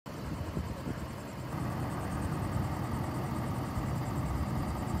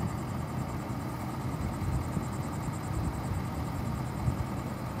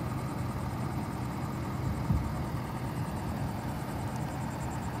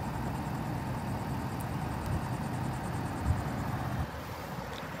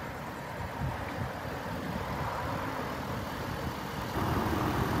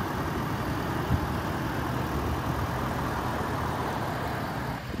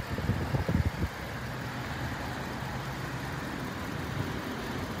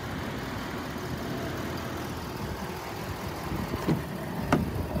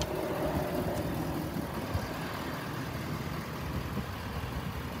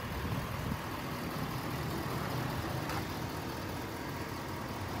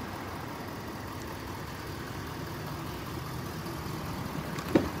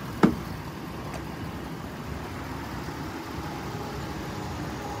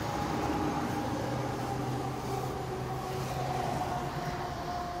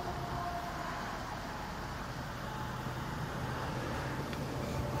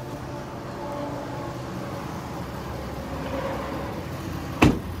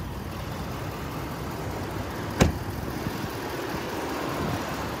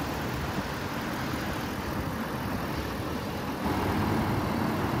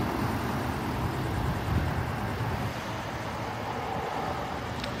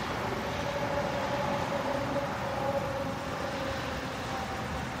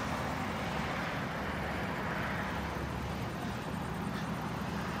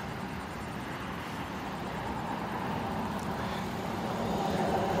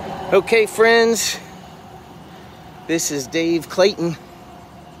Okay, friends, this is Dave Clayton,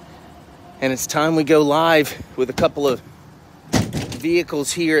 and it's time we go live with a couple of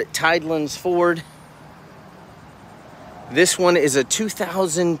vehicles here at Tidelands Ford. This one is a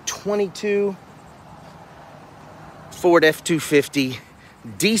 2022 Ford F-250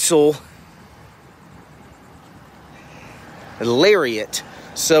 diesel Lariat.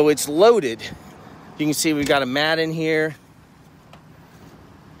 So it's loaded. You can see we've got a mat in here.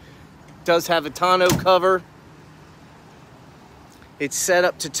 Does have a tonneau cover. It's set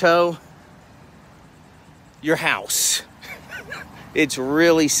up to tow your house. It's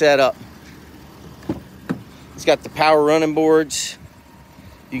really set up. It's got the power running boards.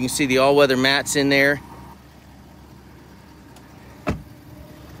 You can see the all-weather mats in there.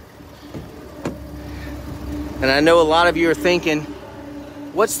 And I know a lot of you are thinking,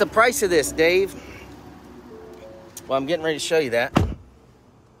 what's the price of this, Dave? Well, I'm getting ready to show you that.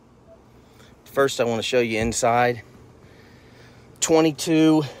 First, I want to show you inside.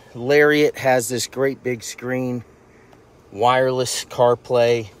 22 Lariat has this great big screen, wireless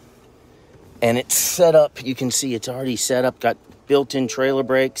CarPlay, and it's set up. You can see it's already set up, got built-in trailer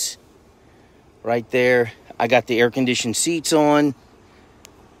brakes right there. I got the air-conditioned seats on.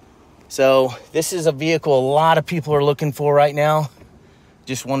 So this is a vehicle a lot of people are looking for right now.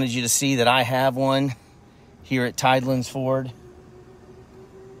 Just wanted you to see that I have one here at Tidelands Ford.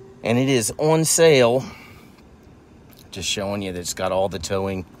 And it is on sale. Just showing you that it's got all the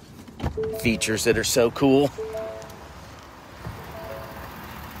towing features that are so cool.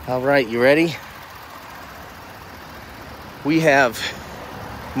 All right, you ready? We have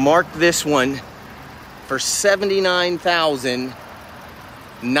marked this one for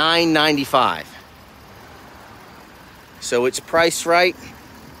 $79,995. So it's priced right.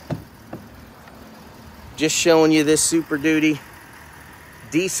 Just showing you this Super Duty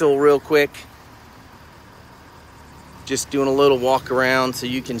diesel real quick. Just doing a little walk around so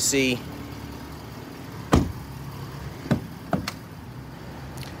you can see.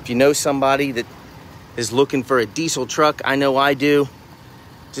 If you know somebody that is looking for a diesel truck, I know I do.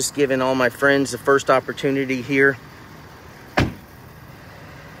 Just giving all my friends the first opportunity here.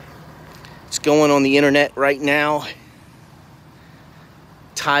 It's going on the internet right now.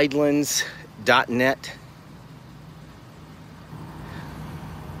 Tidelands.net.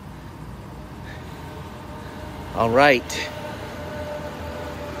 All right.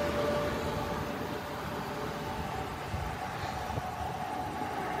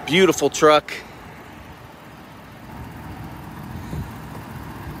 Beautiful truck.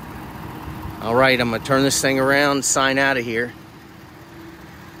 All right, I'm gonna turn this thing around, sign out of here.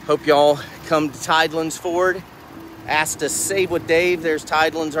 Hope y'all come to Tidelands Ford. Ask to save with Dave. There's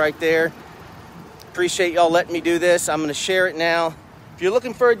Tidelands right there. Appreciate y'all letting me do this. I'm gonna share it now. If you're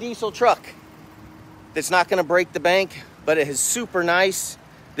looking for a diesel truck that's not going to break the bank, but it is super nice,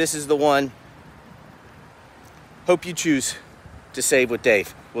 this is the one. Hope you choose to save with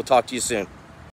Dave. We'll talk to you soon.